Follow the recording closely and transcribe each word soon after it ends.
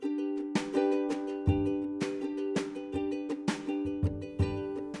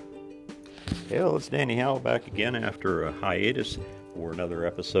Well, it's Danny Howell back again after a hiatus for another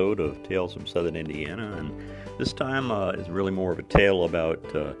episode of Tales from Southern Indiana, and this time is really more of a tale about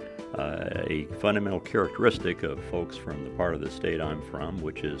a fundamental characteristic of folks from the part of the state I'm from,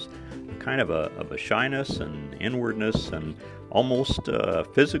 which is kind of a shyness and inwardness and almost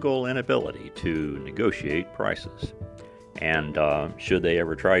physical inability to negotiate prices. And should they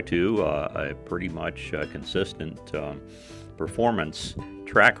ever try to, a pretty much consistent performance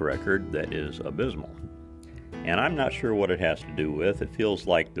track record that is abysmal. And I'm not sure what it has to do with. It feels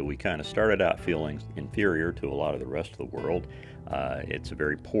like that we kind of started out feeling inferior to a lot of the rest of the world. It's a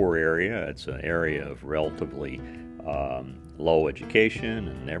very poor area. It's an area of relatively low education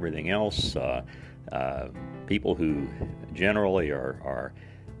and everything else. People who generally are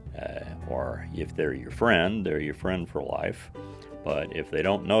or if they're your friend, they're your friend for life. But if they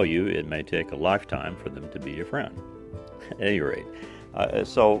don't know you, it may take a lifetime for them to be your friend. At any rate,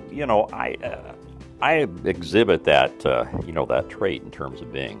 so I exhibit that that trait in terms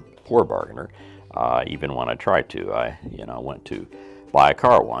of being a poor bargainer. Even when I try to, I went to buy a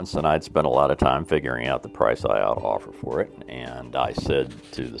car once, and I'd spent a lot of time figuring out the price I ought to offer for it. And I said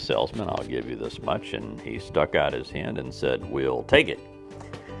to the salesman, "I'll give you this much," and he stuck out his hand and said, "We'll take it."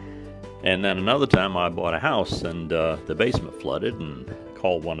 And then another time I bought a house and the basement flooded, and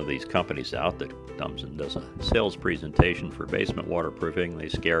called one of these companies out that comes and does a sales presentation for basement waterproofing. They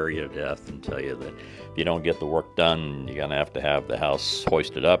scare you to death and tell you that if you don't get the work done, you're going to have the house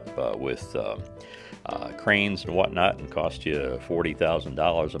hoisted up with cranes and whatnot and cost you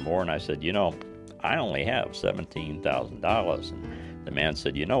 $40,000 or more. And I said, I only have $17,000. And the man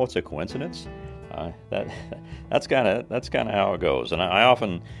said, it's a coincidence. That's kind of how it goes. And I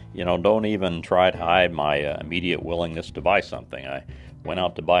often, don't even try to hide my immediate willingness to buy something. I went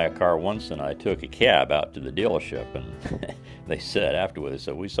out to buy a car once, and I took a cab out to the dealership, and they said afterwards, they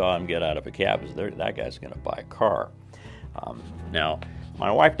said, "We saw him get out of a cab. That guy's going to buy a car." Now,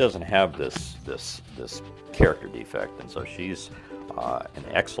 my wife doesn't have this character defect, and so she's an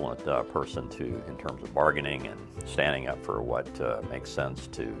excellent person in terms of bargaining and standing up for what makes sense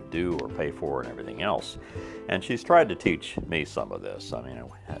to do or pay for and everything else. And she's tried to teach me some of this. I mean,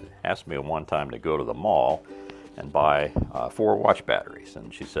 asked me one time to go to the mall and buy 4 watch batteries.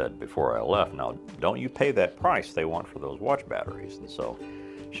 And she said before I left, "Now, don't you pay that price they want for those watch batteries." And so,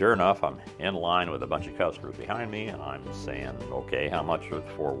 sure enough, I'm in line with a bunch of customers behind me, and I'm saying, "Okay, how much are the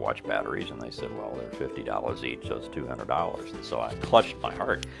 4 watch batteries?" And they said, "Well, they're $50 each, so it's $200. And so I clutched my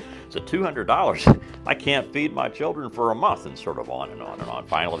heart. I said, $200? I can't feed my children for a month, and sort of on and on and on.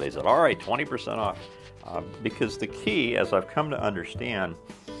 Finally, they said, "All right, 20% off." Because the key, as I've come to understand,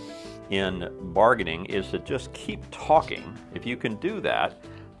 in bargaining is to just keep talking. If you can do that,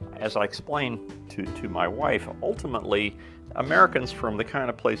 as I explained to my wife, ultimately Americans from the kind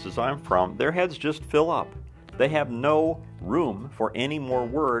of places I'm from, their heads just fill up. They have no room for any more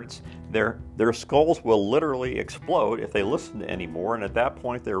words. Their skulls will literally explode if they listen to any more, and at that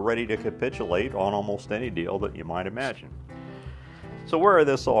point they're ready to capitulate on almost any deal that you might imagine. So where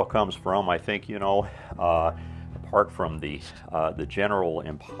this all comes from, I think, apart from the general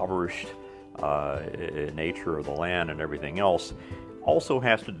impoverished nature of the land and everything else, also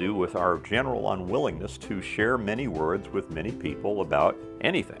has to do with our general unwillingness to share many words with many people about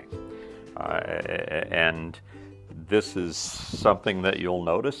anything. And this is something that you'll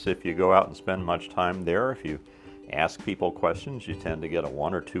notice if you go out and spend much time there. If you ask people questions, you tend to get a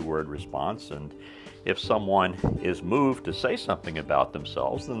 1 or 2 word response, and if someone is moved to say something about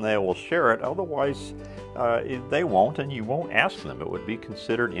themselves, then they will share it. Otherwise, they won't, and you won't ask them. It would be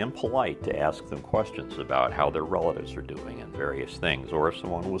considered impolite to ask them questions about how their relatives are doing and various things, or if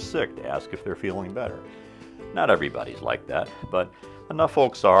someone was sick, to ask if they're feeling better. Not everybody's like that, but enough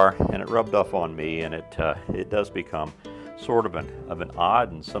folks are, and it rubbed off on me, and it does become sort of an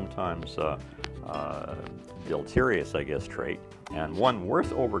odd and sometimes deleterious, I guess, trait, and one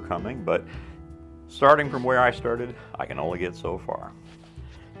worth overcoming, but starting from where I started, I can only get so far.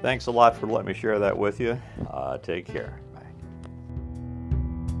 Thanks a lot for letting me share that with you. Take care.